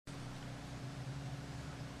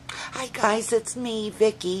Hi guys, it's me,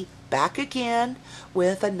 Vicky, back again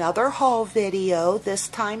with another haul video. This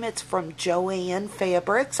time it's from Joann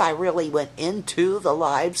Fabrics. I really went into the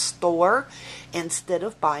live store instead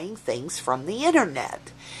of buying things from the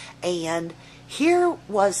internet. And here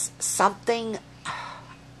was something,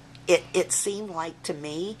 it seemed like to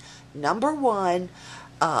me, number one,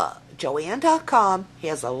 Joann.com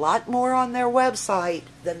has a lot more on their website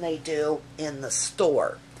than they do in the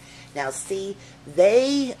store. Now see,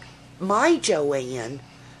 my Joann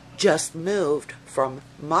just moved from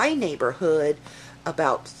my neighborhood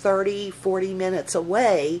about 30-40 minutes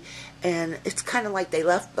away, and it's kind of like they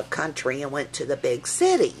left the country and went to the big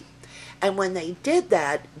city. And when they did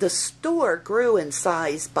that, the store grew in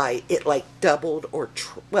size by, it like doubled or,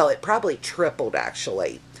 well, it probably tripled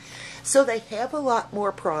actually. So they have a lot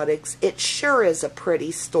more products. It sure is a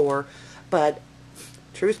pretty store, but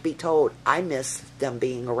truth be told, I miss them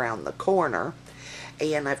being around the corner.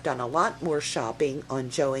 And I've done a lot more shopping on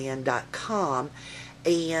Joann.com,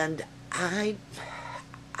 and I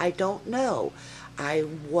don't know. I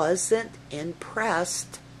wasn't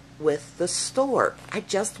impressed with the store. I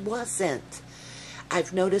just wasn't.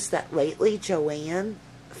 I've noticed that lately, Joann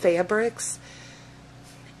Fabrics,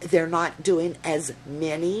 they're not doing as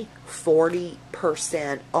many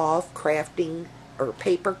 40% off crafting or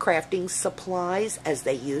paper crafting supplies as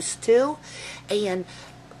they used to. And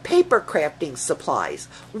paper crafting supplies,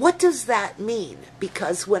 what does that mean?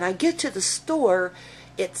 Because when I get to the store,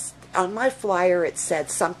 it's on my flyer, it said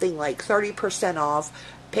something like 30% off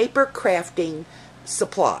paper crafting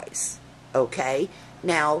supplies. Okay,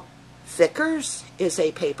 now Thickers is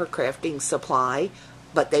a paper crafting supply,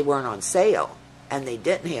 but they weren't on sale and they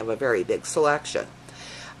didn't have a very big selection.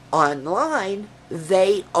 Online,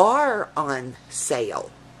 they are on sale.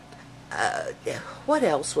 What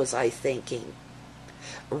else was I thinking?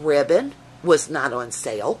 Ribbon was not on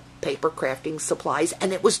sale, paper crafting supplies,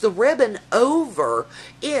 and it was the ribbon over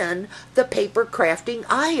in the paper crafting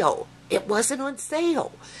aisle. It wasn't on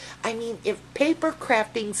sale. I mean, if paper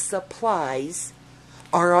crafting supplies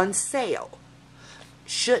are on sale,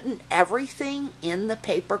 shouldn't everything in the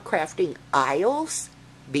paper crafting aisles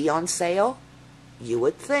be on sale? You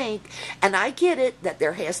would think. And I get it that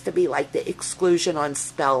there has to be like the exclusion on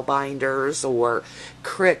Spellbinders or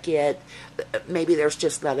Cricut. Maybe there's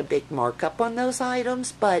just not a big markup on those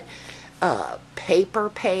items, but paper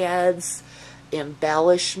pads,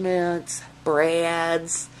 embellishments,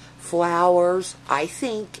 brads, flowers. I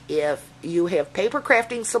think if you have paper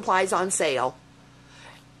crafting supplies on sale,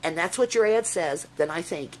 and that's what your ad says, then I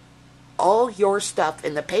think all your stuff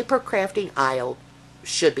in the paper crafting aisle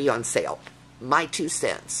should be on sale. My 2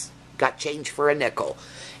 cents. Got change for a nickel.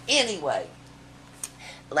 Anyway,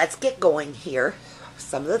 let's get going here.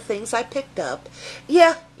 Some of the things I picked up.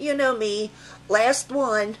 Yeah, you know me. Last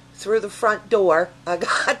one through the front door, I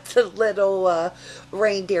got the little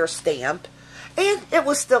reindeer stamp. And it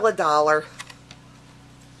was still $1.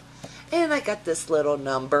 And I got this little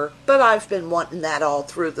number. But I've been wanting that all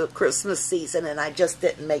through the Christmas season, and I just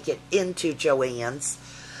didn't make it into Joann's.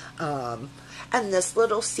 And this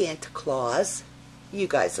little Santa Claus, you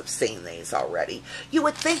guys have seen these already. You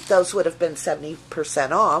would think those would have been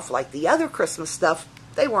 70% off like the other Christmas stuff.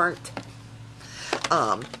 They weren't.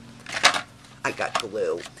 I got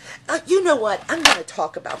glue. You know what? I'm going to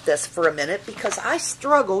talk about this for a minute because I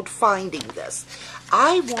struggled finding this.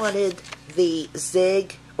 I wanted the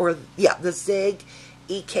Zig, the Zig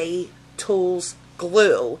EK Tools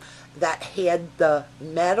glue that had the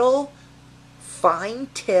metal fine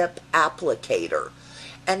tip applicator,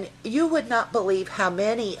 and you would not believe how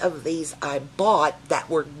many of these I bought that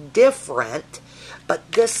were different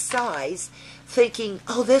but this size, thinking,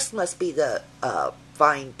 oh, this must be the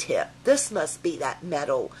fine tip, this must be that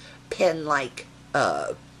metal pen like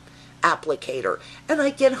applicator, and I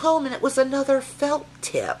get home and it was another felt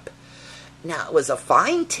tip. Now it was a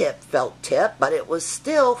fine tip felt tip, but it was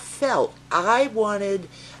still felt. I wanted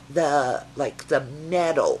the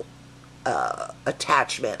metal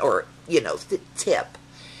attachment, or tip.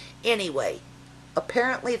 Anyway,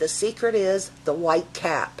 apparently the secret is the white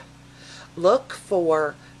cap. Look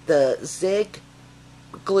for the Zig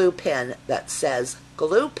glue pen that says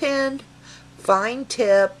glue pen, fine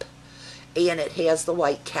tip, and it has the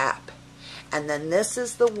white cap. And then this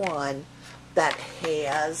is the one that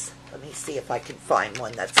has, let me see if I can find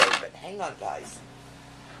one that's open. Hang on, guys.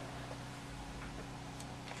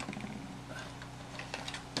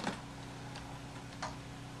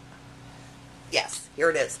 Yes, here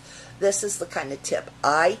it is. This is the kind of tip.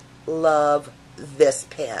 I love this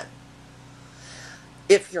pen.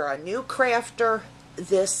 If you're a new crafter,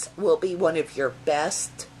 this will be one of your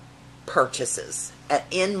best purchases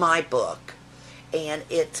in my book. And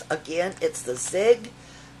it's, again, it's the Zig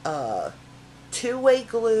two-way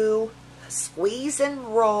glue squeeze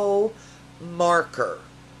and roll marker.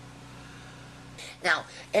 Now,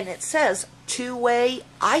 and it says two-way.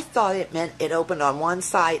 I thought it meant it opened on one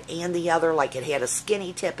side and the other, like it had a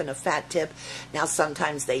skinny tip and a fat tip. Now,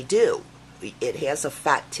 sometimes they do. It has a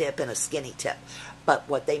fat tip and a skinny tip. But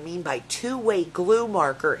what they mean by two-way glue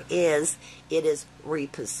marker is it is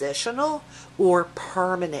repositional or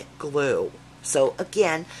permanent glue. So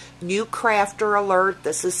again, new crafter alert.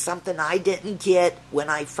 This is something I didn't get when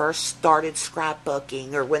I first started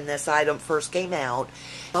scrapbooking or when this item first came out.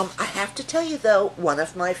 I have to tell you though, one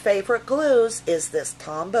of my favorite glues is this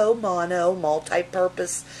Tombow Mono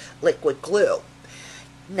multi-purpose liquid glue.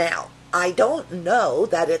 Now, I don't know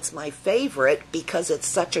that it's my favorite because it's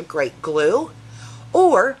such a great glue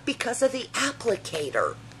or because of the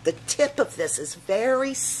applicator. The tip of this is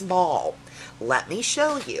very small. Let me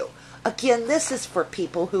show you. Again, this is for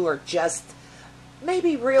people who are just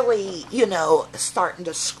maybe really, you know, starting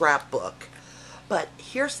to scrapbook. But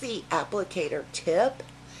here's the applicator tip.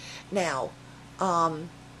 Now,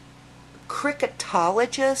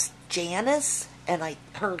 cricketologist Janice, and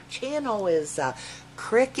her channel is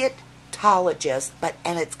cricketologist,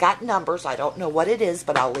 and it's got numbers. I don't know what it is,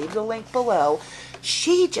 but I'll leave the link below.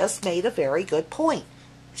 She just made a very good point.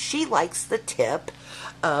 She likes the tip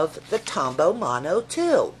of the Tombow Mono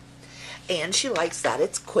too. And she likes that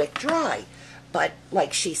it's quick dry. But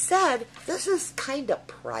like she said, this is kind of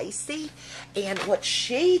pricey. And what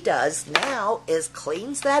she does now is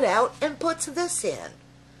cleans that out and puts this in.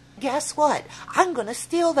 Guess what? I'm going to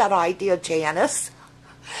steal that idea, Janice.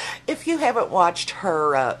 If you haven't watched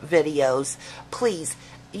her videos, please,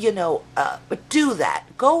 you know, do that.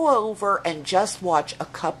 Go over and just watch a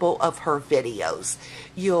couple of her videos.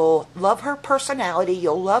 You'll love her personality,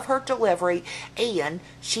 you'll love her delivery, and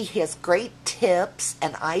she has great tips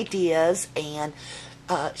and ideas, and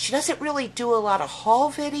she doesn't really do a lot of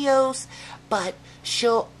haul videos, but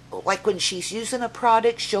she'll, like when she's using a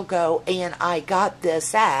product, she'll go, and I got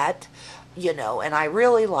this at, you know, and I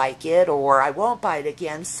really like it, or I won't buy it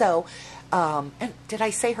again. So, and did I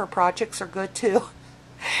say her projects are good too?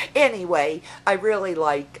 Anyway, I really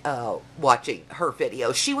like watching her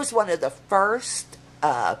videos. She was one of the first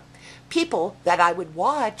people that I would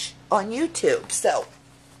watch on YouTube. So,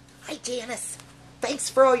 hi Janice. Thanks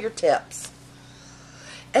for all your tips.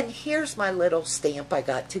 And here's my little stamp I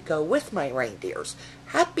got to go with my reindeers.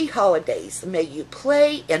 Happy holidays. May you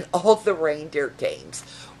play in all the reindeer games.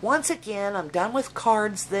 Once again, I'm done with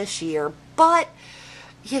cards this year, but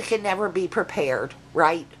you can never be prepared,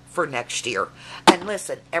 right, for next year. And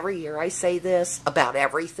listen, every year I say this about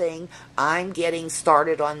everything. I'm getting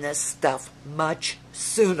started on this stuff much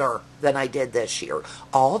sooner than I did this year.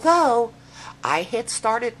 Although, I had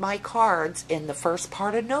started my cards in the first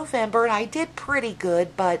part of November, and I did pretty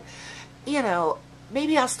good, but, you know,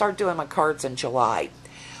 maybe I'll start doing my cards in July.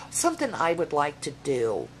 Something I would like to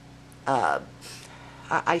do,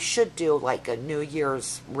 I should do like a New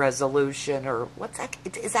Year's resolution, or what's that?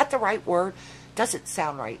 Is that the right word? Doesn't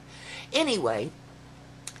sound right. Anyway,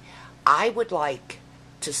 I would like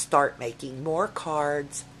to start making more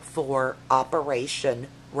cards for Operation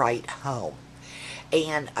Right Home.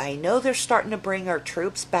 And I know they're starting to bring our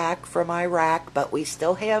troops back from Iraq, but we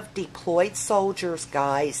still have deployed soldiers,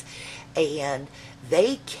 guys, and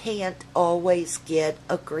they can't always get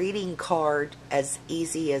a greeting card as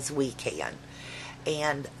easy as we can.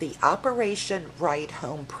 And the Operation Right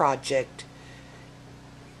Home project,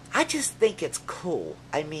 I just think it's cool.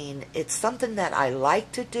 I mean, it's something that I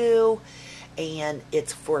like to do, and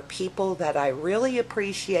it's for people that I really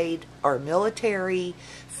appreciate, our military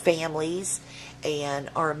families and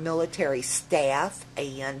our military staff,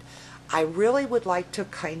 and I really would like to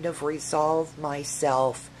kind of resolve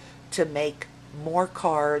myself to make more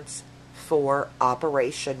cards for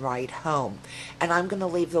Operation Right Home. And I'm going to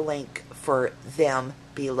leave the link for them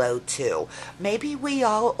below too. Maybe we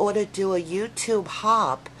all ought to do a YouTube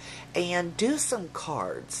hop and do some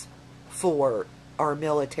cards for our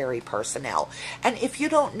military personnel. And if you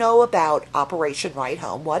don't know about Operation Right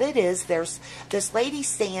Home, what it is, there's this lady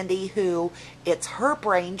Sandy who, it's her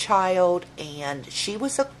brainchild, and she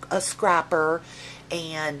was a scrapper,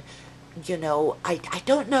 and you know, I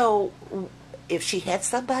don't know if she had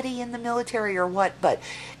somebody in the military or what, but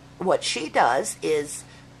what she does is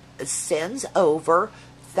sends over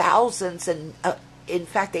thousands, and in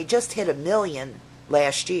fact they just hit 1 million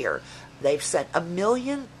last year. They've sent 1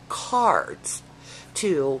 million cards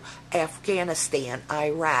to Afghanistan,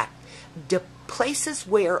 Iraq, places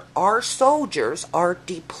where our soldiers are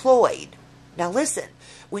deployed. Now listen,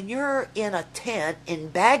 when you're in a tent in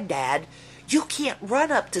Baghdad, you can't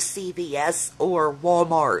run up to CVS or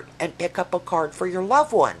Walmart and pick up a card for your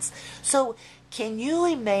loved ones. So can you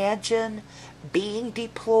imagine being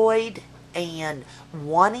deployed and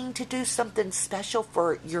wanting to do something special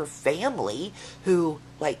for your family who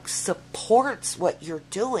like supports what you're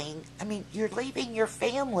doing? I mean, you're leaving your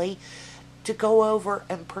family to go over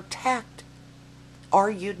and protect our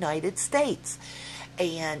United States.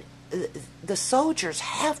 And the soldiers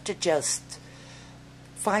have to just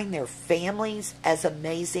find their families as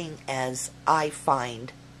amazing as I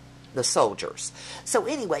find the soldiers. So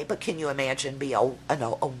anyway, but can you imagine be a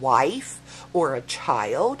wife or a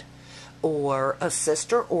child or a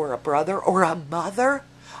sister or a brother or a mother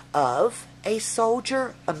of a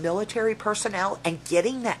soldier, a military personnel, and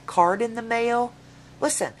getting that card in the mail?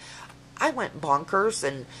 Listen, I went bonkers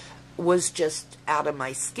and was just out of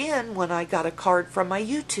my skin when I got a card from my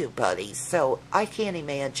YouTube buddies. So I can't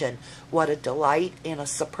imagine what a delight and a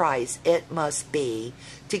surprise it must be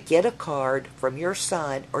to get a card from your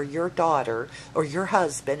son or your daughter or your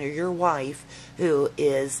husband or your wife who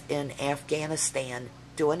is in Afghanistan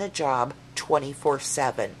doing a job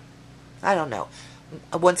 24/7. I don't know.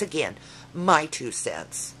 Once again, my 2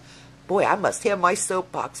 cents. Boy, I must have my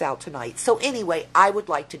soapbox out tonight. So anyway, I would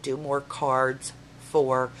like to do more cards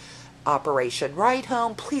for Operation Ride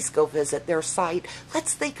Home. Please go visit their site.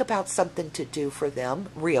 Let's think about something to do for them,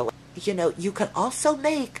 really. You know, you can also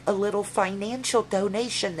make a little financial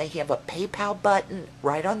donation. They have a PayPal button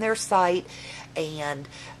right on their site. And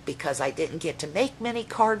because I didn't get to make many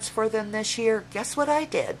cards for them this year, guess what I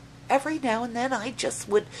did? Every now and then I just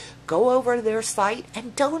would go over to their site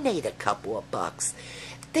and donate a couple of bucks.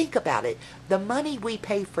 Think about it. The money we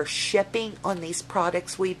pay for shipping on these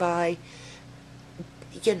products we buy,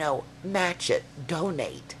 you know, match it,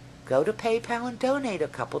 donate. Go to PayPal and donate a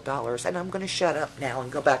couple dollars. And I'm going to shut up now and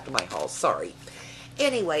go back to my haul. Sorry.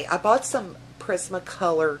 Anyway, I bought some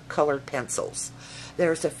Prismacolor colored pencils.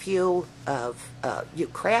 There's a few of you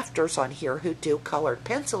crafters on here who do colored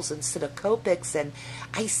pencils instead of Copics. And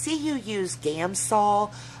I see you use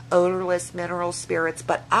Gamsol, odorless mineral spirits,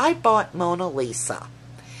 but I bought Mona Lisa.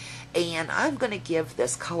 And I'm going to give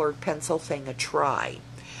this colored pencil thing a try.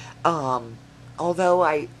 Although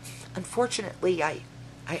unfortunately, I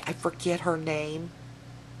forget her name.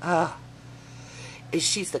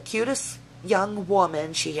 She's the cutest young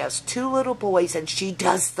woman. She has 2 little boys, and she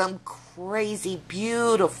does some crazy,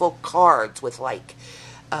 beautiful cards with like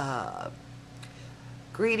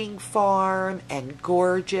Greeting Farm and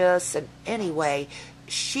Gorgeous. And anyway,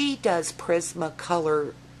 she does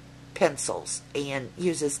Prismacolor pencils and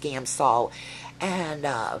uses Gamsol. And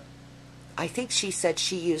I think she said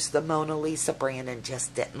she used the Mona Lisa brand and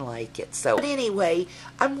just didn't like it. So, but anyway,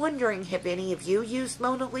 I'm wondering, have any of you used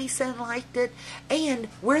Mona Lisa and liked it? And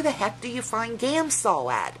where the heck do you find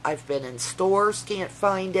Gamsol at? I've been in stores, can't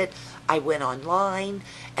find it. I went online,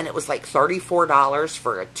 and it was like $34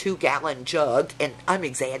 for a 2-gallon jug. And I'm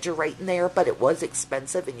exaggerating there, but it was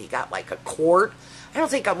expensive, and you got like a quart. I don't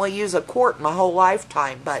think I'm going to use a quart my whole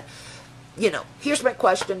lifetime, but you know, here's my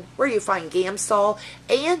question. Where do you find Gamsol?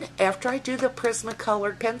 And after I do the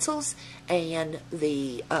Prismacolor pencils and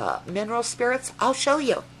the mineral spirits, I'll show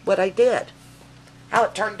you what I did, how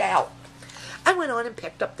it turned out. I went on and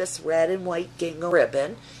picked up this red and white gingham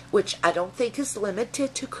ribbon, which I don't think is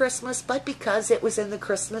limited to Christmas, but because it was in the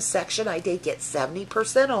Christmas section, I did get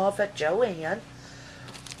 70% off at Joann.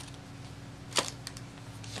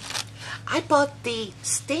 I bought the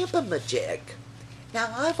Stamp-A-Majig.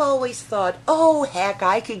 Now, I've always thought, oh, heck,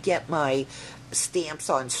 I could get my stamps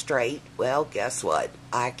on straight. Well, guess what?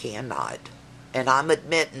 I cannot. And I'm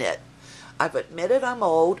admitting it. I've admitted I'm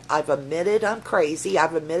old. I've admitted I'm crazy.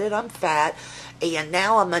 I've admitted I'm fat. And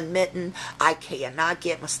now I'm admitting I cannot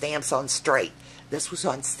get my stamps on straight. This was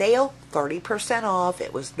on sale, 30% off.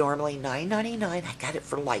 It was normally $9.99. I got it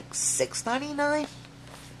for like $6.99.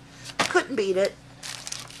 Couldn't beat it.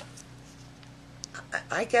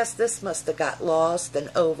 I guess this must have got lost and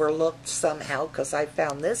overlooked somehow, because I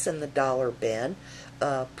found this in the dollar bin.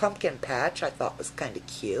 Pumpkin patch I thought was kind of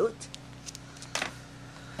cute.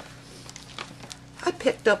 I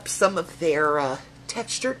picked up some of their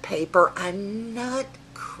textured paper. I'm not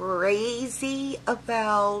crazy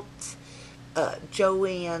about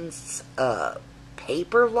Joann's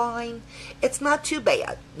paper line. It's not too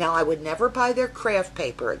bad. Now, I would never buy their craft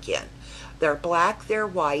paper again. Their black, their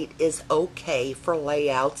white is okay for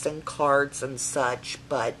layouts and cards and such,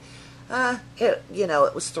 but, you know,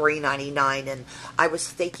 it was $3.99, and I was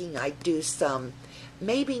thinking I'd do some,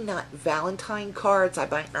 maybe not Valentine cards. I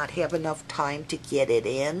might not have enough time to get it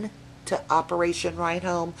in to Operation Ride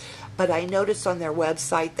Home, but I noticed on their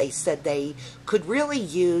website they said they could really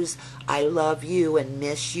use I love you and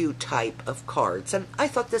miss you type of cards, and I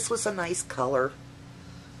thought this was a nice color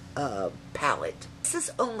palette. This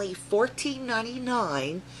is only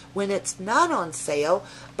 $14.99 when it's not on sale,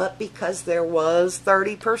 but because there was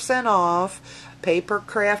 30% off paper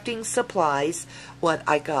crafting supplies, what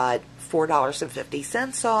I got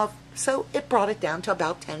 $4.50 off, so it brought it down to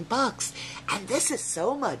about 10 bucks. And this is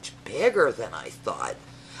so much bigger than I thought.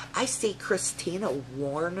 I see Christina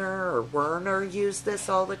Werner use this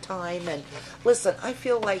all the time, and listen, I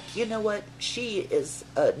feel like, you know what, she is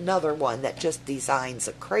another one that just designs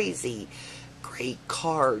a crazy great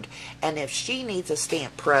card, and if she needs a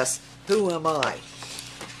stamp press, who am I?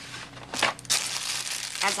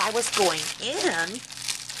 As I was going in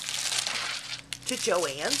to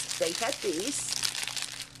Joann's, they had these.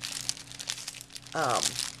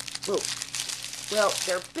 Well,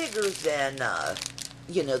 they're bigger than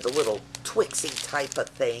you know, the little Twixie type of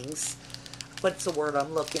things. What's the word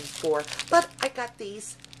I'm looking for? But I got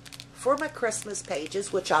these for my Christmas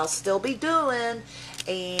pages, which I'll still be doing,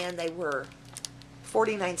 and they were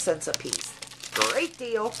 49 cents a piece. Great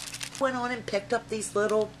deal. Went on and picked up these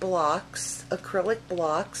little blocks, acrylic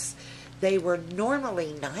blocks. They were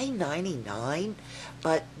normally $9.99,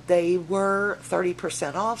 but they were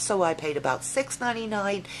 30% off, so I paid about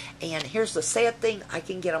 $6.99. And here's the sad thing, I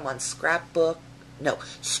can get them on Scrapbook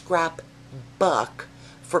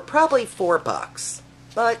for probably $4,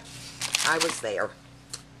 but I was there.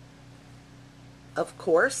 Of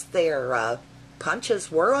course, their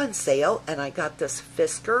punches were on sale, and I got this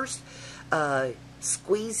Fiskars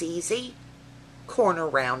Squeeze Easy corner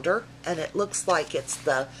rounder, and it looks like it's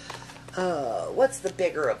the what's the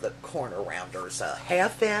bigger of the corner rounders, a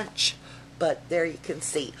 1/2 inch, but there you can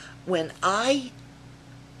see when I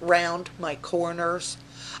round my corners,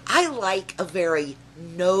 I like a very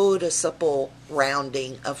noticeable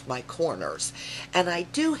rounding of my corners. And I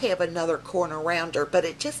do have another corner rounder, but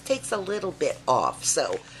it just takes a little bit off.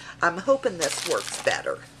 So I'm hoping this works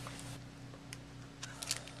better.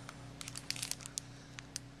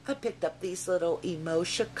 I picked up these little emo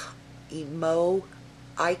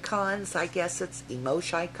icons. I guess it's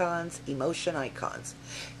emotion icons.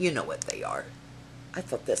 You know what they are. I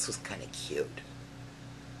thought this was kind of cute.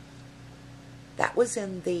 That was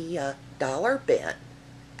in the dollar bin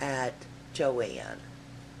at Joann.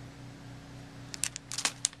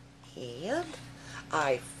 And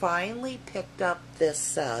I finally picked up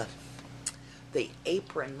this, the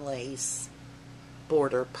apron lace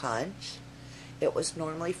border punch. It was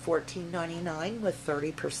normally $14.99 with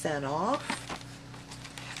 30% off.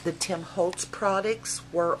 The Tim Holtz products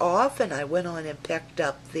were off, and I went on and picked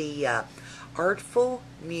up the Artful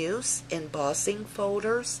Muse embossing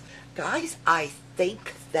folders. Guys, I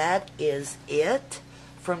think that is it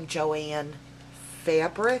from Joann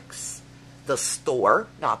Fabrics, the store,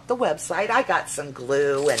 not the website. I got some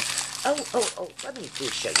glue and, oh, let me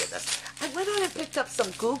show you this. I went on and picked up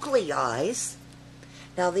some googly eyes.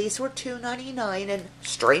 Now, these were $2.99, and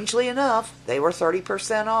strangely enough, they were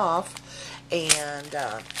 30% off. And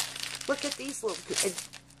look at these little,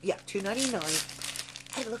 yeah,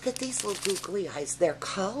 $2.99. And look at these little googly eyes. They're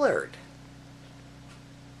colored.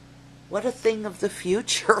 What a thing of the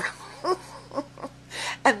future.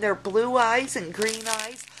 And they're blue eyes and green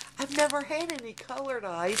eyes. I've never had any colored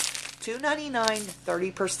eyes. $2.99,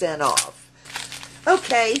 30% off.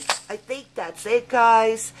 Okay, I think that's it,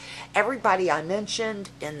 guys. Everybody I mentioned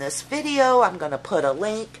in this video, I'm going to put a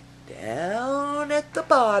link down at the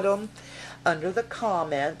bottom under the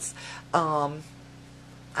comments.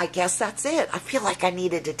 I guess that's it. I feel like I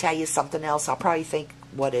needed to tell you something else. I'll probably think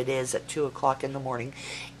what it is at 2 o'clock in the morning.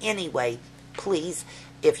 Anyway, please,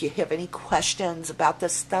 if you have any questions about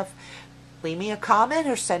this stuff, leave me a comment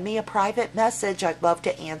or send me a private message. I'd love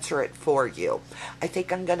to answer it for you. I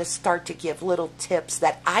think I'm going to start to give little tips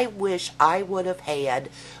that I wish I would have had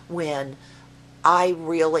when I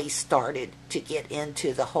really started to get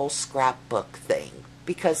into the whole scrapbook thing.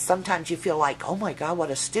 Because sometimes you feel like, oh my God, what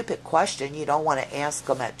a stupid question. You don't want to ask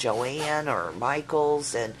them at Joann or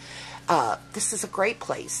Michael's. And this is a great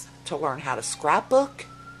place to learn how to scrapbook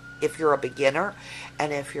if you're a beginner.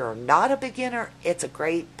 And if you're not a beginner, it's a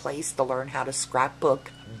great place to learn how to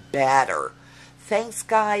scrapbook better. Thanks,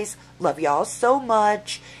 guys. Love y'all so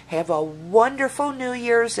much. Have a wonderful New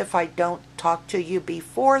Year's. If I don't talk to you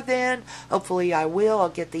before then, hopefully I will. I'll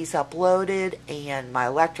get these uploaded and my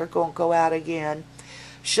electric won't go out again.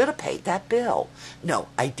 Should have paid that bill. No,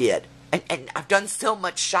 I did. And I've done so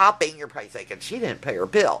much shopping, you're probably thinking, she didn't pay her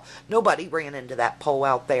bill. Nobody ran into that pole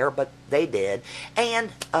out there, but they did.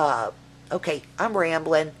 And, okay, I'm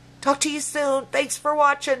rambling. Talk to you soon. Thanks for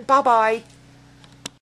watching. Bye-bye.